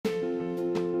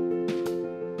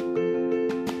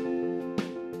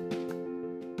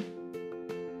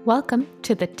Welcome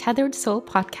to the Tethered Soul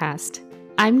podcast.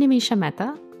 I'm Nimisha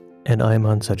Mehta. And I'm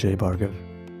Ansajay Bhargav.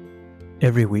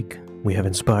 Every week, we have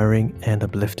inspiring and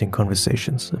uplifting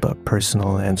conversations about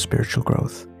personal and spiritual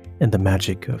growth and the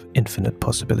magic of infinite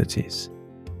possibilities.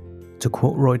 To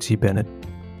quote Roy T. Bennett,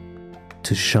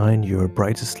 to shine your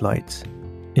brightest light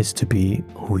is to be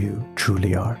who you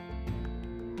truly are.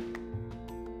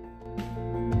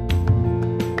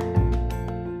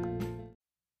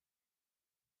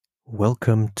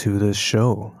 Welcome to the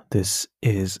show. This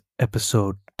is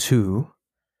episode 2.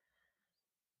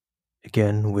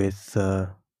 Again with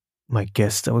my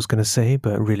guest, I was going to say,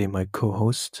 but really my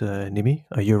co-host, Nimi.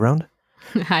 Are you around?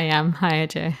 I am. Hi,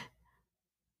 Ajay.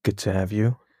 Good to have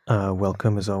you.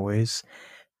 Welcome as always.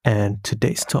 And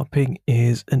today's topic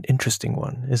is an interesting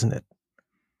one, isn't it?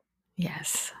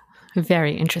 Yes,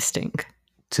 very interesting.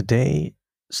 Today's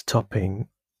topic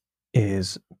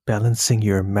is balancing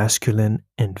your masculine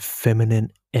and feminine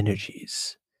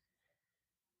energies.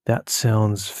 That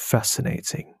sounds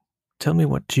fascinating. Tell me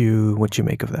what you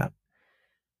make of that.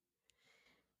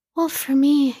 Well, for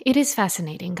me, it is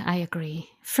fascinating. I agree.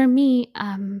 For me,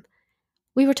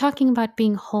 we were talking about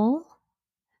being whole,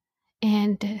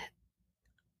 and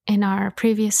in our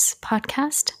previous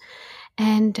podcast,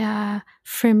 and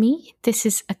for me, this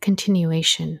is a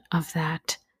continuation of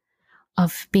that,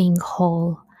 of being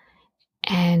whole,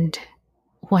 and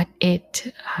what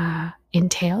it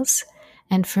entails.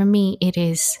 And for me, it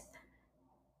is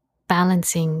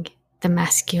balancing the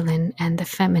masculine and the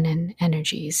feminine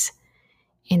energies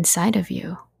inside of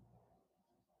you.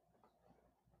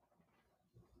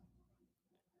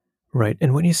 Right.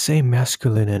 And when you say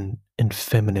masculine and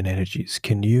feminine energies,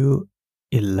 can you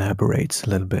elaborate a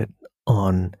little bit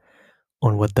on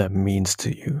what that means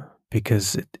to you?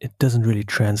 Because it doesn't really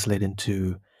translate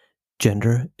into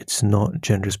gender. It's not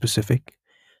gender specific.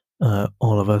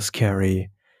 All of us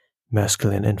carry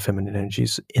masculine and feminine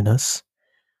energies in us.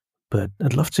 But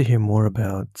I'd love to hear more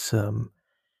about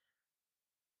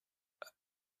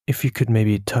if you could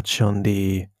maybe touch on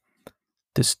the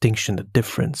distinction, the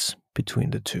difference between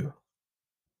the two.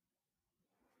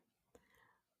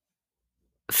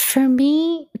 For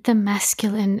me, the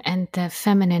masculine and the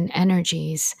feminine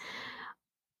energies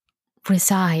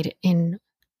reside in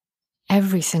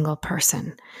every single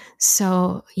person.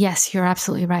 So, yes, you're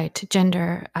absolutely right.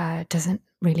 Gender doesn't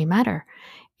really matter.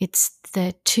 It's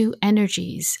the two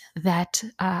energies that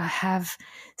have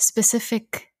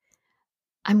specific,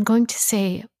 I'm going to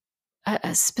say,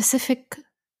 a specific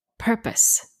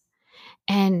purpose.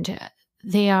 And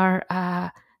they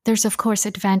are, there's of course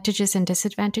advantages and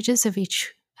disadvantages of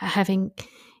each, having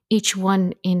each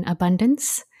one in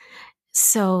abundance.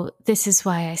 So this is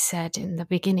why I said in the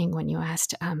beginning when you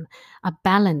asked, a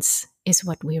balance is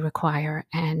what we require,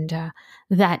 and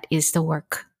that is the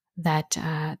work that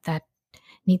that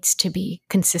needs to be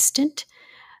consistent.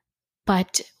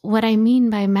 But what I mean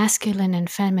by masculine and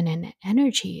feminine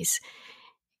energies,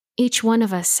 each one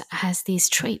of us has these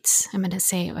traits, I'm going to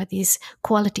say, or these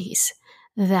qualities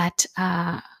that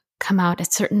come out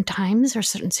at certain times or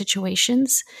certain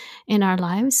situations in our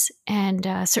lives, and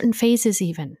certain phases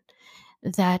even,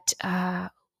 that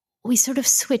we sort of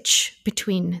switch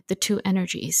between the two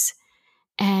energies.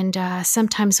 And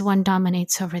sometimes one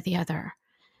dominates over the other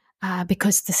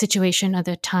because the situation or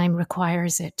the time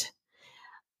requires it.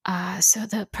 So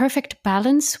the perfect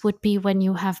balance would be when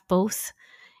you have both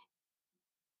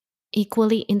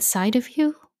equally inside of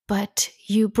you, but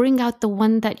you bring out the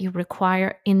one that you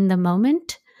require in the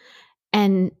moment,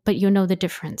 but you know the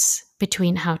difference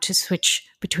between how to switch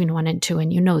between one and two,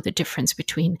 and you know the difference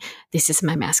between this is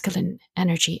my masculine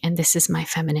energy and this is my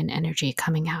feminine energy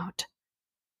coming out.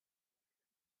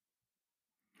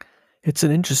 It's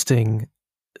an interesting,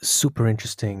 super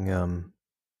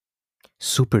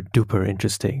duper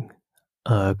interesting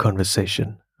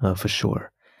conversation for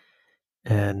sure.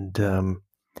 And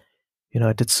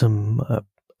I did some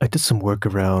work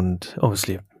around.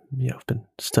 Obviously, I've been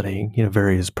studying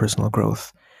various personal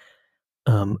growth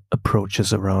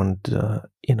approaches around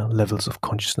levels of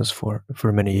consciousness for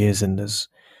many years, and there's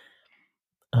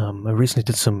I recently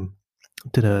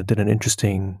did an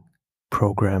interesting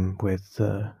program with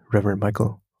Reverend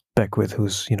Michael Beckwith,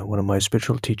 who's one of my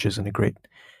spiritual teachers and a great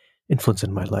influence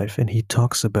in my life, and he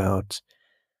talks about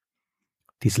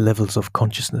these levels of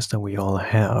consciousness that we all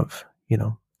have,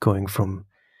 going from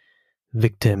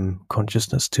victim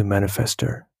consciousness to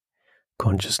manifester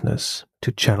consciousness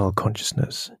to channel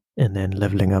consciousness, and then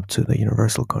leveling up to the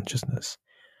universal consciousness.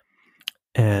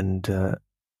 And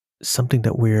something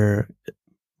that we're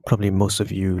probably most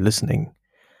of you listening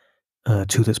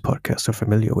to this podcast are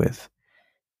familiar with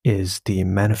is the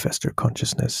manifestor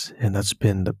consciousness, and that's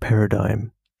been the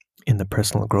paradigm in the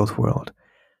personal growth world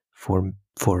for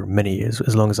many years,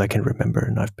 as long as I can remember,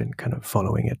 and I've been kind of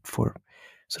following it for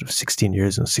sort of 16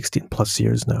 years and 16 plus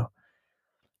years now.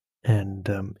 And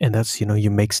that's,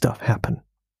 you make stuff happen.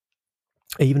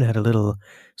 I even had a little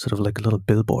sort of like a little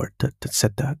billboard that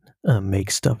said that,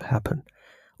 make stuff happen,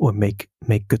 or make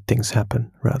good things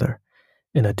happen rather.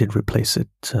 And I did replace it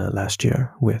last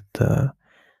year with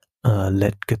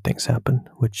let good things happen,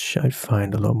 which I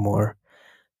find a lot more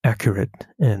accurate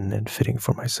and fitting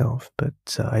for myself. But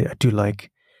I do like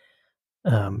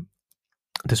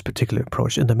this particular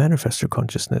approach. In the manifestor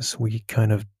consciousness, we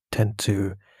kind of tend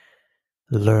to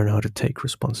learn how to take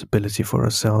responsibility for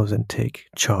ourselves and take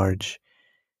charge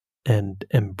and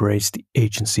embrace the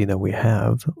agency that we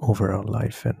have over our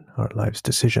life and our life's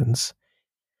decisions.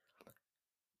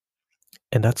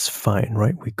 And that's fine,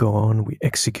 right? We go on, we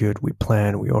execute, we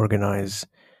plan, we organize,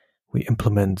 we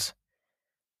implement.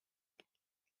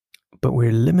 But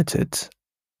we're limited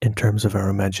in terms of our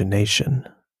imagination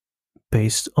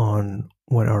based on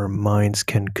what our minds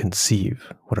can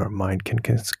conceive, what our mind can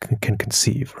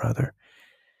conceive, rather.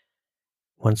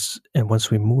 Once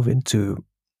we move into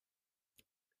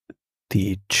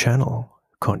the channel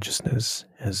consciousness,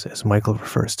 as Michael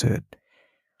refers to it,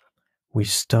 we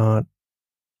start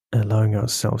allowing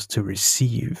ourselves to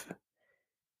receive,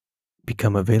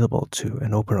 become available to,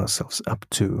 and open ourselves up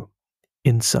to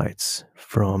insights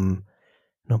from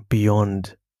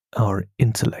beyond our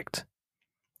intellect,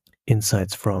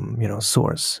 insights from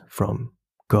source, from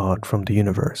God, from the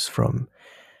universe, from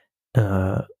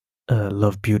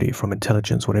love, beauty, from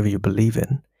intelligence, whatever you believe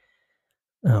in.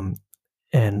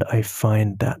 And I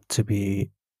find that to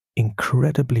be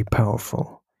incredibly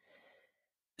powerful,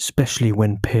 especially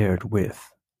when paired with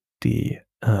the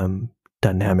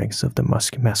dynamics of the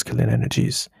masculine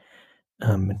energies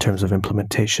in terms of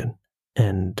implementation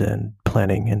and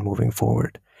planning and moving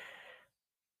forward.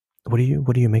 What do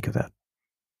you make of that?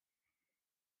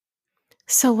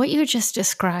 So what you just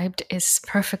described is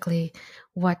perfectly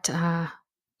what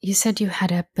you said. You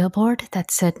had a billboard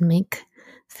that said make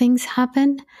things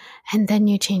happen, and then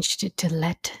you changed it to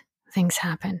let things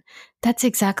happen. That's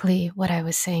exactly what I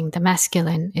was saying. The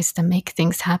masculine is the make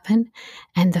things happen,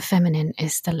 and the feminine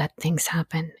is the let things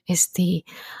happen, is the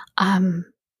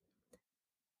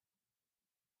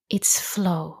it's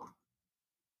flow.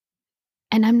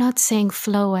 And I'm not saying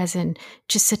flow as in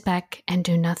just sit back and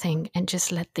do nothing and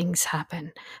just let things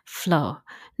happen. Flow.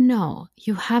 No,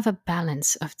 you have a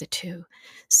balance of the two.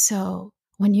 So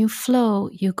when you flow,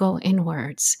 you go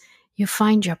inwards. You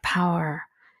find your power.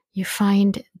 You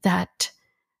find that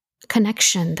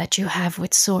connection that you have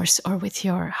with source or with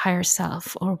your higher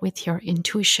self or with your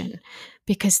intuition,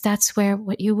 because that's where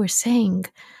what you were saying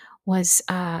was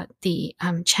the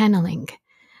channeling.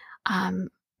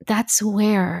 That's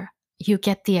where you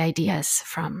get the ideas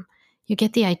from. You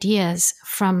get the ideas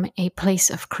from a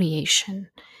place of creation,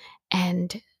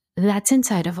 and that's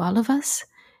inside of all of us.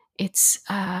 It's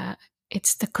the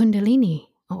Kundalini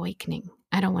awakening.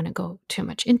 I don't want to go too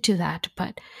much into that,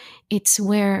 but it's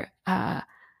where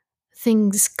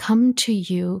things come to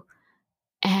you,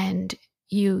 and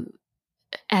you,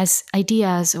 as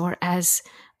ideas or as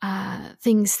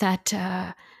things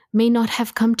that may not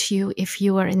have come to you if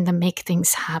you were in the make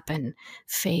things happen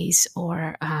phase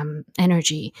or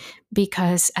energy,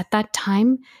 because at that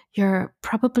time you're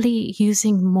probably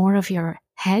using more of your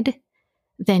head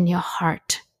than your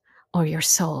heart or your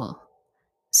soul.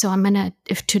 So I'm gonna,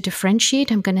 if to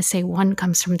differentiate, I'm gonna say one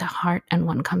comes from the heart and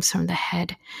one comes from the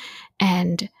head.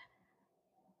 And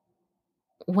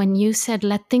when you said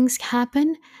let things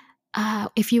happen,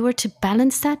 if you were to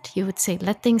balance that, you would say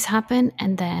let things happen,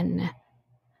 and then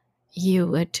you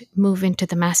would move into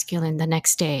the masculine the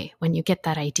next day when you get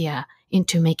that idea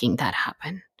into making that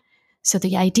happen. So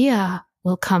the idea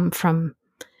will come from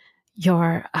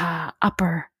your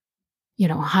upper,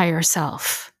 higher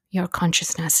self, your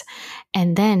consciousness,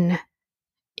 and then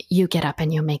you get up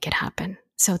and you make it happen.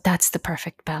 So that's the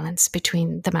perfect balance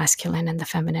between the masculine and the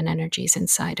feminine energies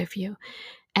inside of you.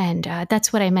 And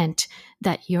that's what I meant,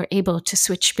 that you're able to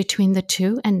switch between the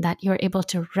two and that you're able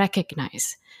to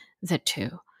recognize the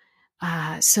two.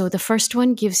 So the first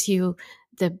one gives you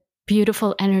the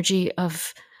beautiful energy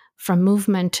from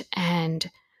movement and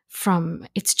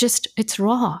it's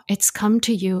raw. It's come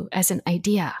to you as an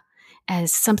idea,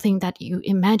 as something that you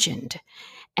imagined.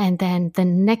 And then the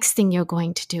next thing you're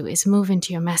going to do is move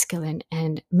into your masculine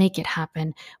and make it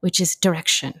happen, which is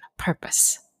direction,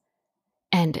 purpose,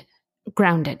 and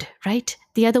grounded, right?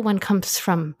 The other one comes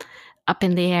from up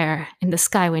in the air, in the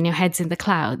sky, when your head's in the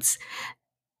clouds.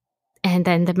 And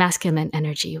then the masculine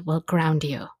energy will ground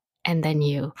you. And then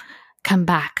you come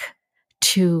back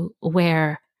to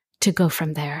where to go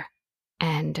from there.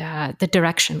 And the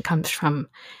direction comes from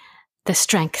the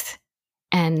strength,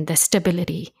 and the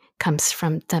stability comes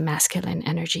from the masculine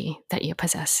energy that you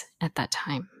possess at that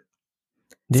time.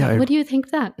 Yeah, So, what do you think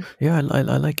of that? yeah, I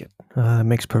like it. It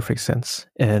makes perfect sense.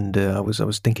 And I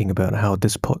was thinking about how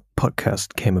this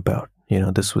podcast came about. You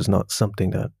know, this was not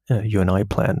something that you and I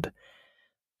planned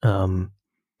um,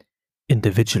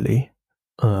 individually,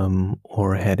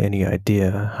 or had any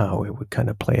idea how it would kind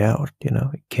of play out. You know,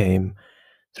 it came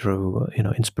through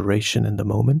inspiration in the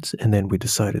moment, and then we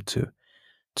decided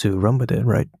to run with it,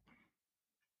 right?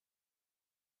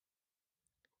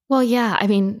 Well, yeah, I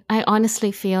mean, I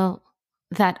honestly feel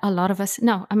that a lot of us,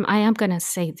 no, I am going to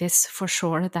say this for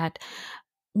sure, that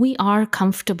we are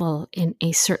comfortable in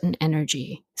a certain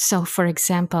energy. So, for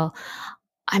example,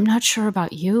 I'm not sure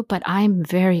about you, but I'm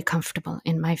very comfortable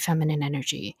in my feminine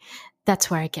energy.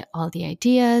 That's where I get all the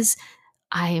ideas.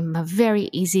 I'm a very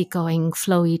easygoing,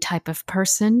 flowy type of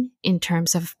person in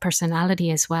terms of personality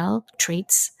as well,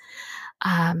 traits,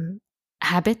 um,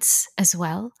 habits as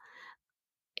well.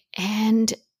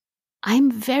 And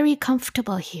I'm very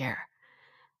comfortable here.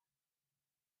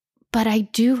 But I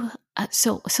do,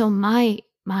 so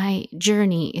my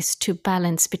journey is to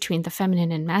balance between the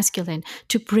feminine and masculine,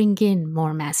 to bring in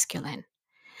more masculine.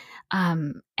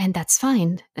 And that's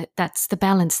fine. That's the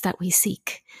balance that we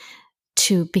seek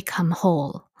to become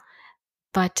whole.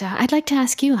 But I'd like to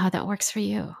ask you how that works for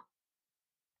you.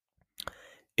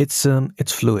 It's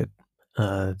fluid.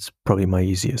 It's probably my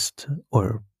easiest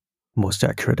or most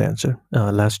accurate answer.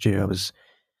 Last year, I was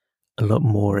a lot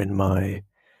more in my,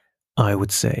 I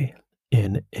would say,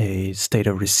 in a state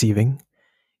of receiving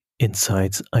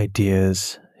insights,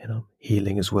 ideas,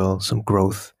 healing as well, some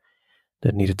growth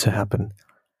that needed to happen.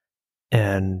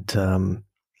 And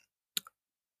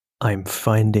I'm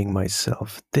finding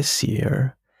myself this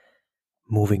year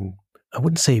moving, I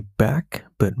wouldn't say back,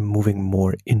 but moving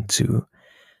more into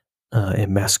a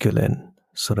masculine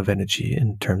sort of energy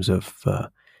in terms of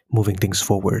moving things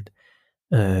forward,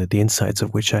 the insights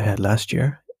of which I had last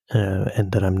year,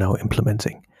 and that I'm now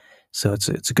implementing. So it's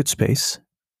a good space,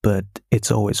 but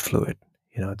it's always fluid.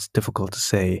 It's difficult to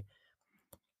say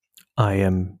I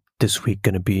am this week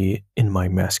going to be in my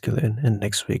masculine, and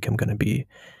next week I'm going to be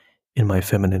in my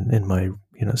feminine, in my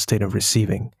state of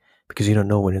receiving, because you don't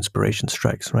know when inspiration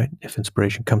strikes, right? If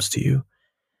inspiration comes to you,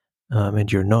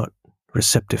 and you're not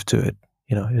receptive to it,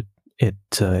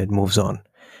 it moves on.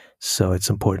 So it's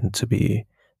important to be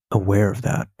aware of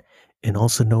that, and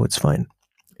also know it's fine.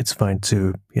 It's fine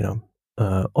to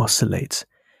oscillate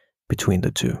between the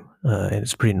two, and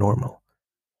it's pretty normal.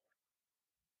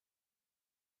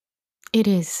 It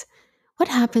is. What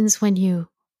happens when you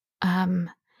have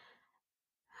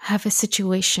a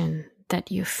situation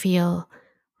that you feel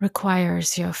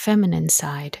requires your feminine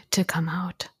side to come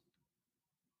out?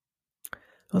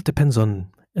 Well, it depends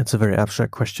on. It's a very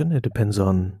abstract question. It depends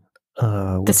on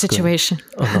The situation.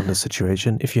 on the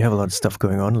situation. If you have a lot of stuff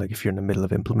going on, like if you're in the middle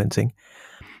of implementing,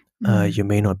 you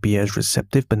may not be as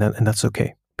receptive, and that's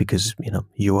okay, because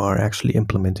you are actually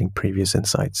implementing previous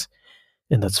insights,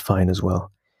 and that's fine as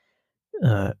well.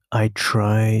 I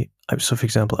try. So, for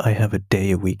example, I have a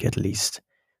day a week at least,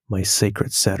 my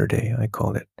sacred Saturday, I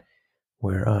call it,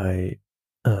 where I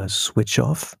switch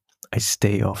off. I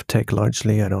stay off tech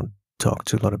largely. I don't talk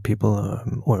to a lot of people,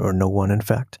 or no one, in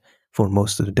fact, for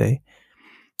most of the day.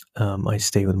 I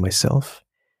stay with myself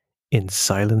in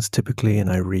silence typically,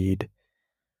 and I read.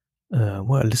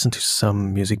 Well, I listen to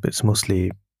some music, but it's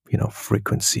mostly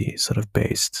frequency sort of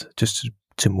based, just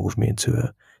to move me into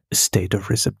a state of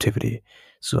receptivity.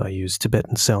 So I use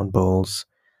Tibetan sound bowls,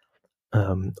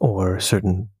 or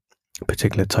certain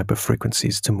particular type of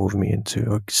frequencies to move me into,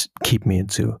 or keep me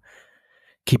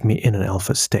in an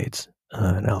alpha state,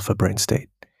 an alpha brain state,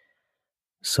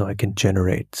 so I can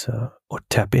generate or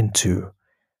tap into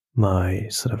my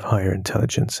sort of higher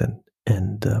intelligence,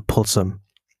 and pull some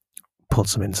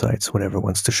insights, whatever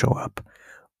wants to show up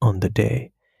on the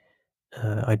day.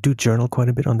 I do journal quite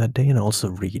a bit on that day, and I also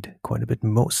read quite a bit,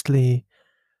 mostly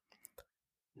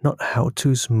not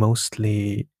how-tos,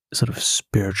 mostly sort of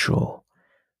spiritual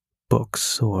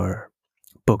books, or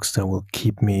books that will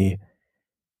keep me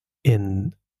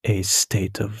in a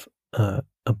state of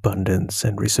abundance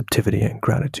and receptivity and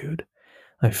gratitude.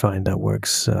 I find that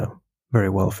works very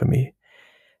well for me.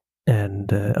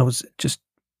 And I was just,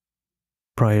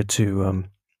 prior to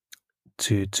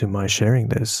my sharing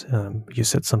this, you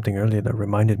said something earlier that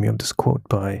reminded me of this quote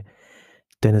by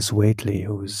Dennis Waitley,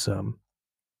 who's a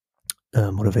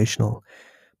motivational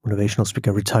motivational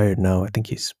speaker, retired now. I think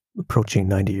he's approaching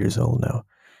 90 years old now.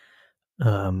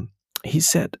 He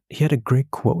said he had a great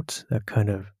quote that kind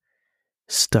of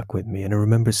stuck with me, and I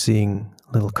remember seeing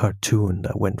a little cartoon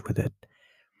that went with it.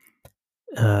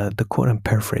 The quote, I'm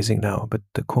paraphrasing now, but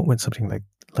the quote went something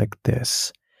like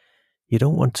this: "You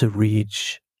don't want to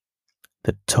reach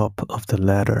the top of the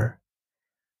ladder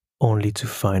only to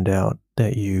find out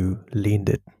that you leaned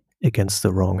it against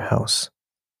the wrong house."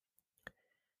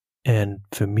 And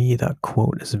for me, that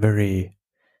quote is very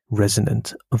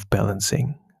resonant of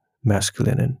balancing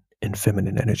masculine and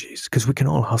feminine energies, because we can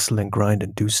all hustle and grind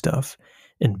and do stuff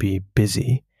and be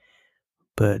busy,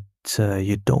 but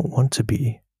you don't want to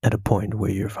be at a point where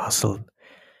you've hustled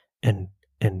and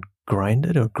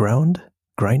grinded or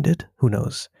grinded. Who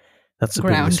knows? That's a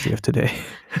big mystery of today.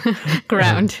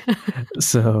 Ground.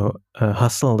 So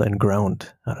hustled and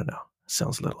ground. I don't know.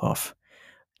 Sounds a little off.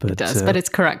 But, it does, but it's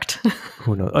correct.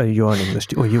 Who knows? Oh, you are an English.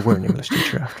 You were an English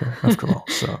teacher after all.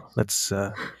 So let's.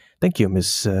 Thank you,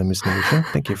 Miss Naisha.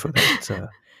 Thank you for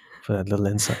that little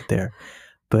insight there.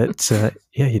 But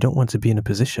yeah, you don't want to be in a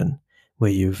position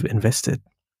where you've invested,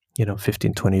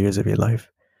 15, 20 years of your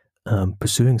life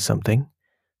pursuing something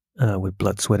with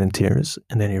blood, sweat, and tears,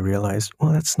 and then you realize,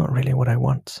 well, that's not really what I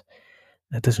want.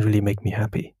 That doesn't really make me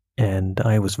happy. And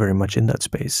I was very much in that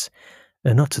space,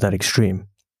 and not to that extreme.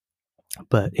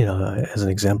 But as an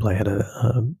example, I had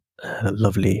a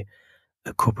lovely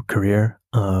corporate career,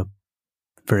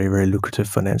 very, very lucrative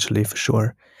financially for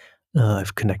sure.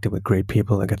 I've connected with great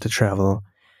people. I got to travel.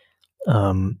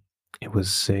 It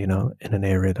was in an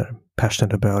area that I'm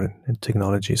passionate about in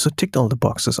technology, so it ticked all the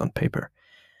boxes on paper.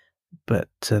 But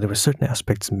there were certain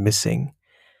aspects missing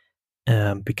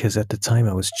because at the time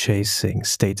I was chasing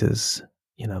status,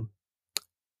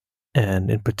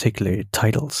 and in particular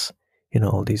titles.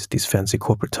 All these fancy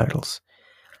corporate titles.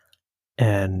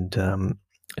 And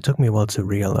it took me a while to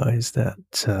realize that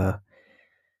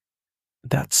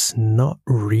that's not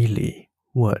really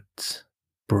what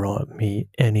brought me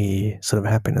any sort of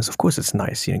happiness. Of course, it's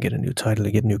nice, get a new title,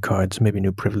 you get new cards, maybe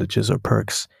new privileges or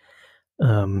perks,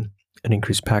 an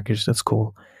increased package, that's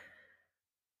cool.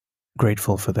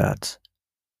 Grateful for that.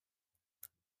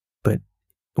 But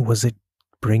was it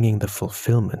bringing the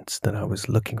fulfillment that I was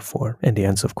looking for? And the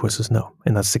answer, of course, is no.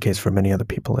 And that's the case for many other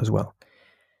people as well.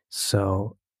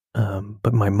 So,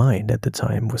 but my mind at the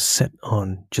time was set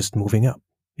on just moving up,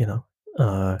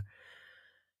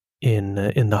 in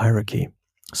the hierarchy.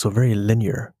 So very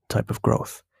linear type of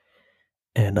growth.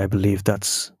 And I believe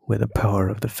that's where the power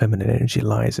of the feminine energy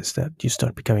lies, is that you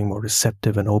start becoming more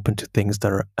receptive and open to things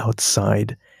that are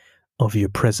outside of your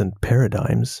present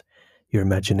paradigms, your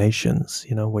imaginations,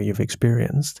 what you've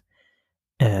experienced.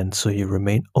 And so you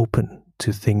remain open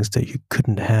to things that you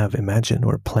couldn't have imagined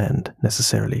or planned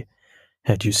necessarily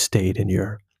had you stayed in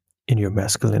your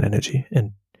masculine energy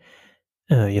and,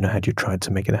 had you tried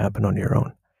to make it happen on your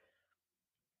own.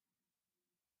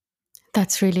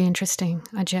 That's really interesting,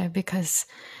 Ajay, because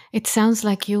it sounds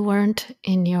like you weren't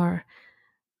in your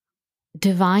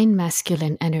divine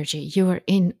masculine energy. You were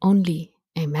in only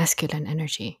a masculine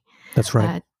energy. That's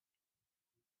right.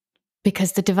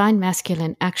 Because the divine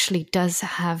masculine actually does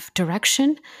have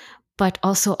direction, but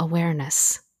also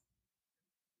awareness.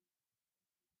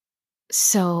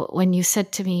 So when you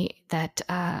said to me that,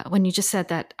 when you just said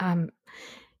that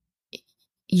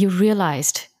you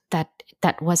realized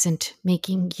that wasn't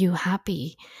making you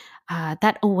happy,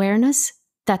 that awareness,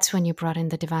 that's when you brought in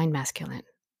the divine masculine.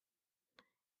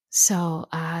 So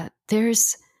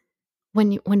there's,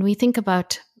 when we think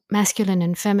about masculine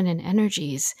and feminine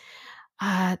energies,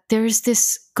 there's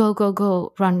this go, go,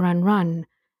 go, run, run, run,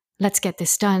 let's get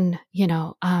this done,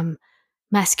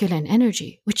 masculine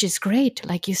energy, which is great.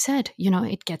 Like you said,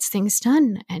 it gets things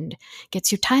done and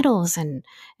gets you titles and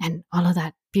all of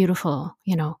that beautiful,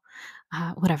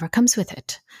 whatever comes with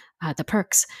it, the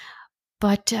perks.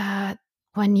 But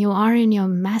when you are in your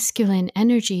masculine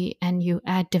energy and you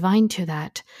add divine to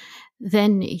that,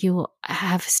 then you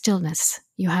have stillness,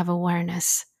 you have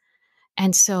awareness.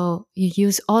 And so you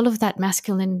use all of that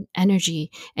masculine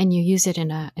energy and you use it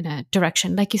in a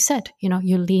direction. Like you said,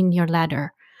 you lean your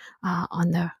ladder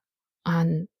on the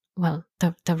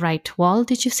right wall,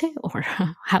 did you say, or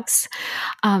house?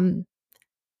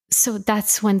 So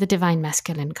that's when the divine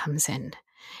masculine comes in,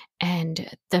 and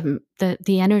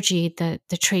the energy,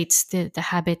 the traits, the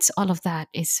habits, all of that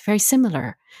is very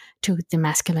similar to the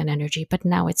masculine energy, but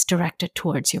now it's directed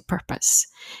towards your purpose,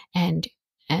 and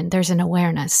there's an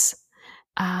awareness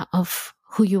of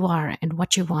who you are and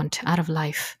what you want out of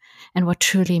life and what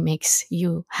truly makes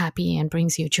you happy and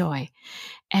brings you joy.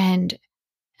 And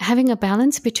having a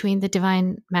balance between the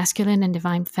divine masculine and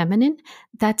divine feminine,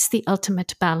 that's the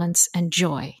ultimate balance and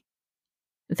joy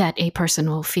that a person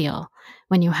will feel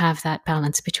when you have that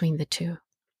balance between the two.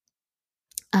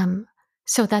 Um,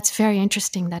 so that's very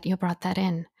interesting that you brought that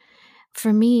in.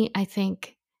 For me, I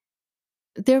think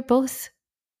they're both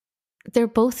they're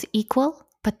both equal,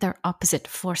 but they're opposite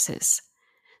forces.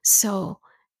 So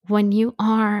when you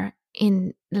are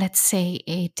in, let's say,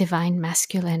 a divine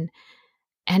masculine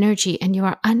energy and you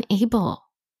are unable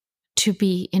to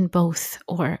be in both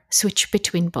or switch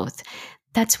between both,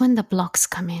 that's when the blocks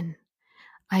come in.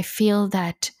 I feel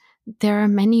that there are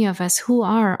many of us who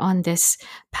are on this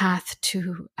path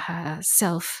to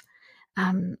self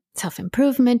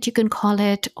improvement, you can call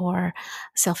it, or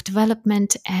self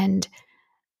development, and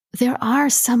there are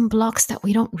some blocks that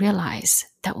we don't realize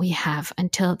that we have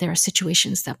until there are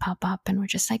situations that pop up and we're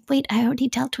just like, wait, I already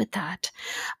dealt with that.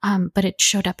 But it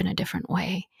showed up in a different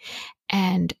way.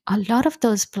 And a lot of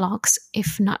those blocks,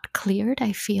 if not cleared,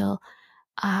 I feel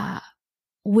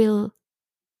will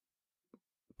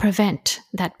prevent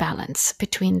that balance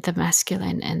between the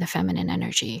masculine and the feminine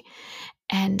energy.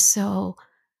 And so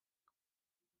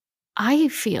I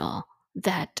feel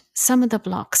that some of the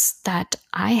blocks that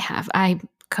I have, I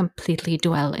completely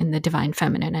dwell in the divine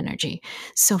feminine energy.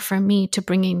 So for me to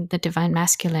bring in the divine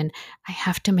masculine, I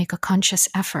have to make a conscious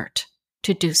effort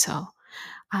to do so.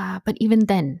 But even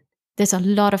then, there's a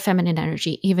lot of feminine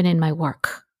energy, even in my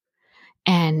work,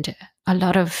 and a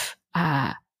lot of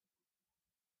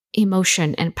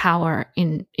emotion and power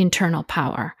in internal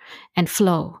power and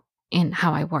flow in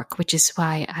how I work, which is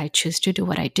why I choose to do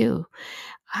what I do.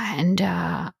 And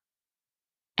a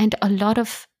lot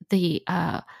of the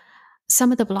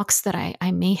some of the blocks that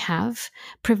I may have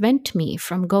prevent me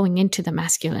from going into the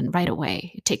masculine right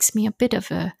away. It takes me a bit of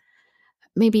a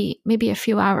maybe a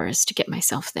few hours to get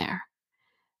myself there,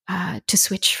 to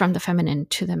switch from the feminine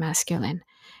to the masculine.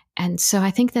 And so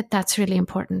I think that that's really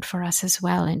important for us as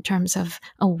well in terms of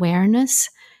awareness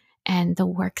and the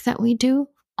work that we do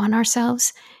on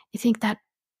ourselves. I think that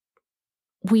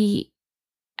we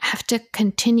have to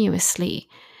continuously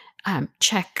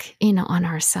check in on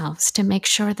ourselves to make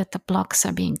sure that the blocks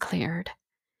are being cleared,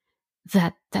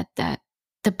 that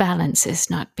the balance is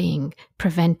not being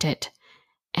prevented,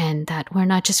 and that we're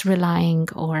not just relying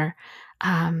or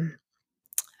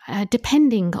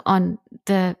depending on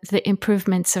the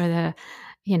improvements or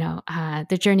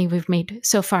the journey we've made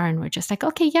so far, and we're just like,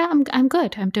 okay, yeah, I'm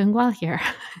good, I'm doing well here.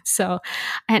 So,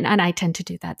 and I tend to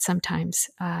do that sometimes,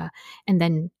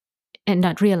 and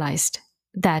not realized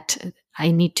that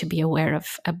I need to be aware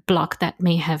of a block that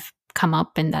may have come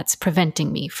up and that's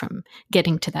preventing me from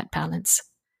getting to that balance.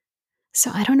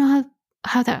 So I don't know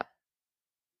how that,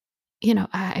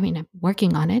 I mean, I'm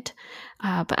working on it,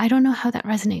 but I don't know how that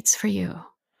resonates for you.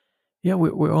 Yeah,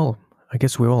 we're all, I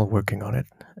guess we're all working on it.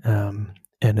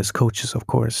 And as coaches, of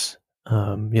course,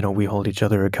 we hold each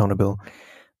other accountable.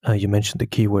 You mentioned the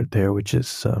key word there, which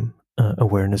is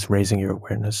awareness, raising your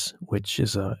awareness, which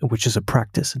is a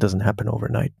practice. It doesn't happen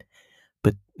overnight,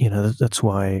 but that's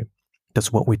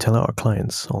what we tell our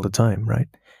clients all the time, right?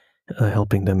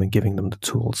 Helping them and giving them the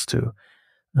tools to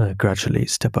gradually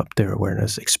step up their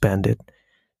awareness, expand it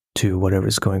to whatever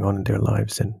is going on in their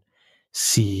lives, and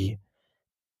see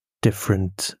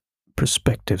different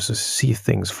perspectives, or see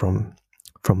things from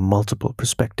multiple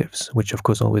perspectives, which of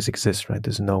course always exists, right?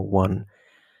 There's no one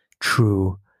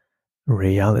true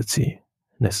reality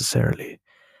necessarily,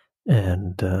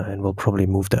 and we'll probably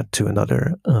move that to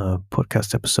another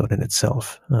podcast episode in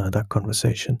itself, that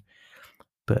conversation.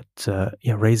 But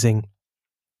raising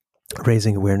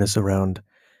awareness around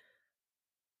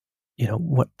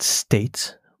what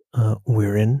state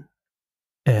we're in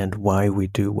and why we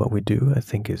do what we do, I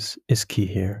think is key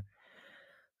here.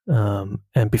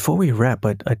 And before we wrap,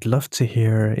 I'd love to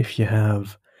hear if you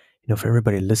have, for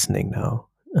everybody listening now,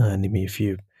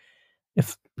 Nimi,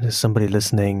 if there's somebody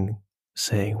listening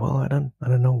saying, well, I don't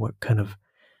know what kind of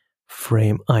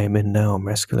frame I am in now,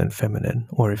 masculine, feminine,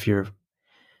 or if you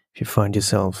find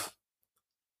yourself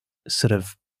sort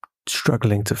of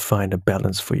struggling to find a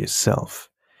balance for yourself,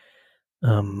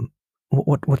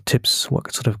 what tips,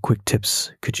 what sort of quick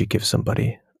tips could you give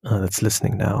somebody that's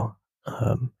listening now,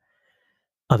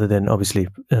 other than obviously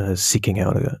seeking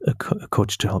out a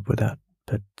coach to help with that,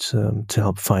 but to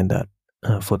help find that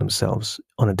for themselves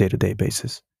on a day-to-day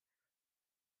basis?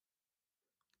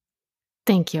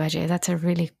 Thank you, Ajay. That's a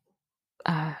really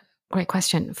great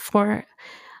question. For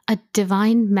a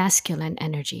divine masculine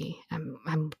energy,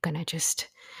 I'm going to just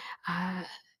uh,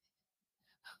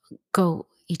 go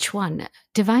each one.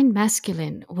 Divine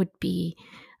masculine would be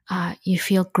you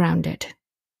feel grounded,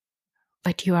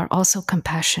 but you are also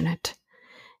compassionate.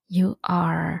 You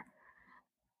are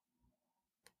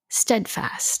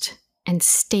steadfast and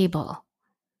stable,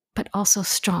 but also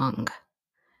strong.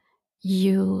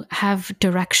 You have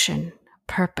direction,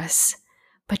 purpose,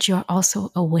 but you're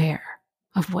also aware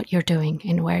of what you're doing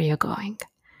and where you're going.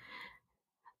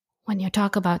 When you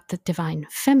talk about the divine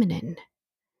feminine,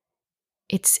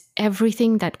 it's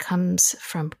everything that comes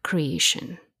from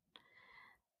creation.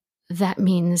 That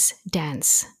means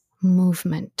dance,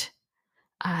 movement,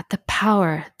 the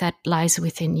power that lies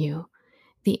within you,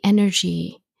 the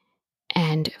energy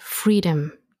and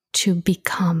freedom to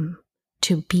become,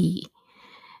 to be.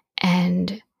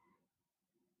 And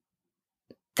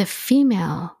the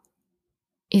female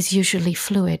is usually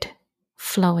fluid,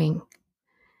 flowing,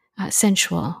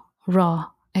 sensual,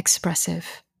 raw,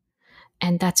 expressive.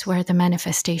 And that's where the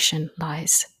manifestation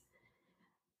lies.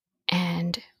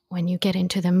 And when you get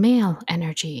into the male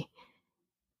energy,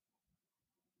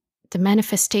 the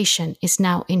manifestation is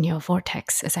now in your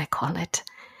vortex, as I call it.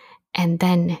 And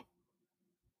then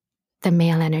the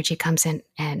male energy comes in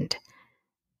and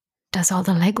does all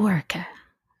the legwork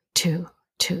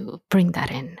to bring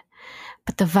that in.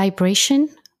 But the vibration,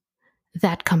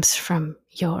 that comes from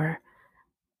your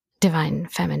divine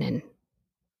feminine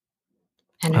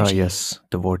energy. Yes,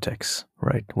 the vortex,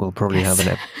 right? We'll probably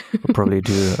we'll probably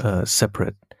do a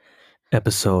separate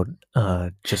episode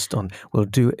just on, we'll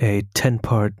do a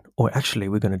 10-part, or actually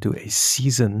we're going to do a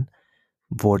season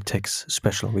vortex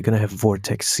special. We're going to have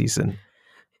vortex season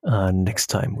next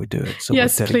time we do it. So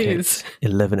yes, we'll dedicate please.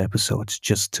 11 episodes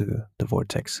just to the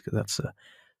vortex, because that's a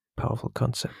powerful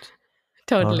concept.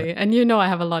 Totally. Right. And you know I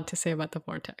have a lot to say about the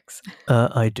vortex.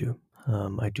 I do.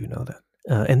 I do know that.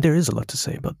 And there is a lot to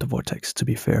say about the vortex, to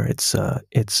be fair. It's a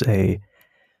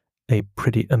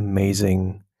pretty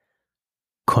amazing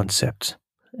concept.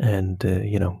 And,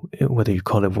 whether you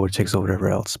call it vortex or whatever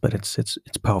else, but it's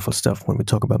powerful stuff when we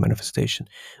talk about manifestation,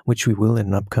 which we will in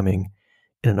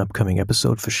an upcoming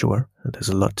episode for sure. There's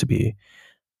a lot to be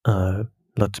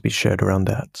shared around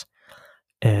that.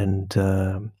 And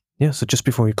so just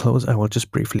before we close, I will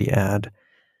just briefly add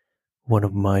one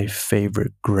of my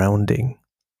favorite grounding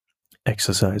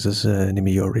exercises.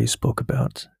 Nimi already spoke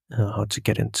about how to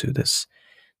get into this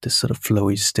sort of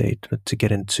flowy state, to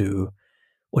get into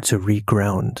or to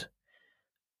reground.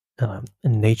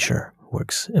 Nature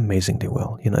works amazingly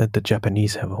well. The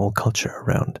Japanese have a whole culture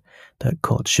around that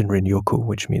called Shinrin-yoku,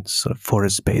 which means sort of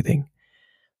forest bathing,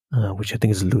 which I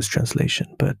think is a loose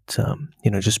translation. But,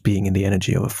 just being in the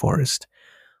energy of a forest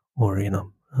or,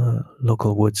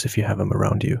 local woods, if you have them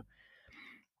around you,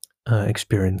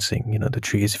 experiencing, the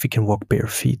trees, if you can walk bare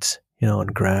feet, on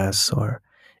grass or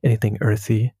anything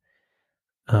earthy,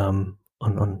 on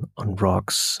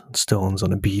rocks, stones,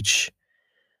 on a beach.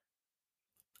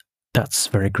 That's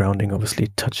very grounding, obviously.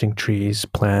 Touching trees,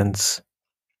 plants,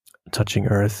 touching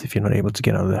earth if you're not able to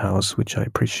get out of the house, which I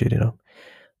appreciate.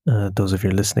 Those of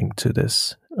you listening to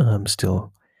this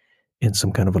still in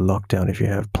some kind of a lockdown, if you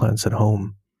have plants at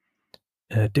home,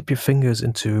 dip your fingers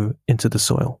into the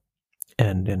soil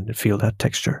and feel that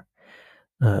texture,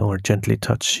 or gently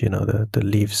touch the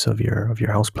leaves of your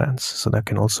houseplants. So that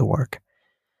can also work.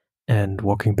 And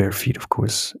walking bare feet, of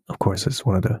course is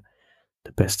one of the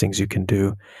best things you can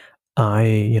do.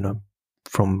 I,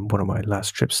 from one of my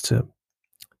last trips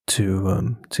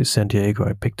to San Diego,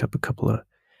 I picked up a couple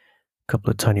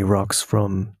of tiny rocks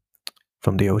from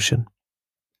the ocean,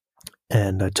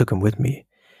 and I took them with me,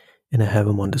 and I have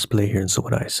them on display here. And so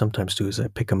what I sometimes do is I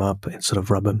pick them up and sort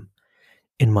of rub them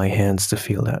in my hands to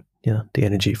feel that, the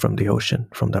energy from the ocean,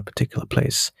 from that particular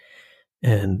place,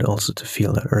 and also to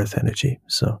feel that earth energy.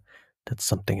 So that's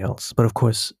something else. But of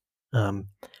course,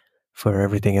 for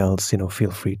everything else,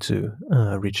 feel free to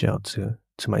reach out to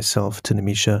myself, to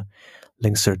Nimisha.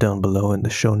 Links are down below in the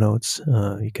show notes.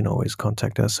 You can always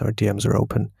contact us. Our DMs are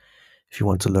open if you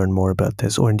want to learn more about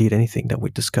this, or indeed anything that we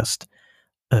discussed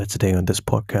today on this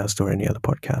podcast or any other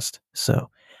podcast. So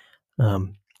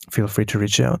feel free to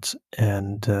reach out.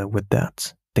 And with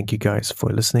that, thank you guys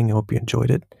for listening. I hope you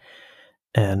enjoyed it.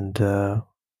 And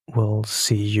we'll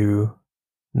see you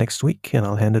next week. And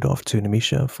I'll hand it off to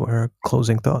Nimisha for her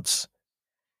closing thoughts.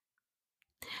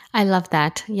 I love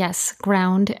that. Yes,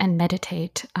 ground and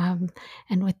meditate. And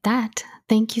with that,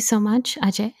 thank you so much,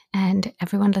 Ajay, and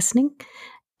everyone listening.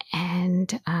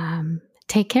 And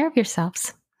take care of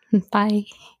yourselves. Bye.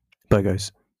 Bye,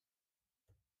 guys.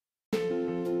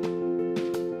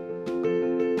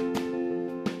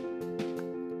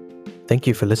 Thank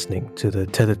you for listening to the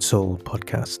Tethered Soul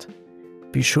podcast.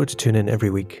 Be sure to tune in every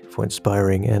week for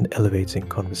inspiring and elevating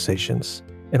conversations.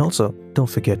 And also, don't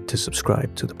forget to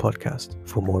subscribe to the podcast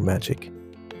for more magic.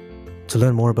 To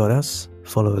learn more about us,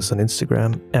 follow us on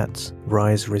Instagram at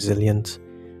RiseResilient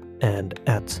and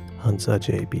at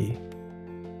HunterJB.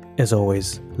 As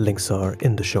always, links are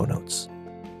in the show notes.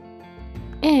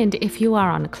 And if you are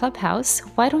on Clubhouse,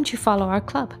 why don't you follow our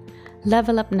club,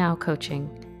 Level Up Now Coaching?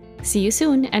 See you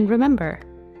soon, and remember,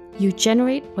 you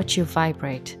generate what you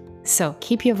vibrate. So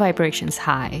keep your vibrations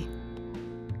high.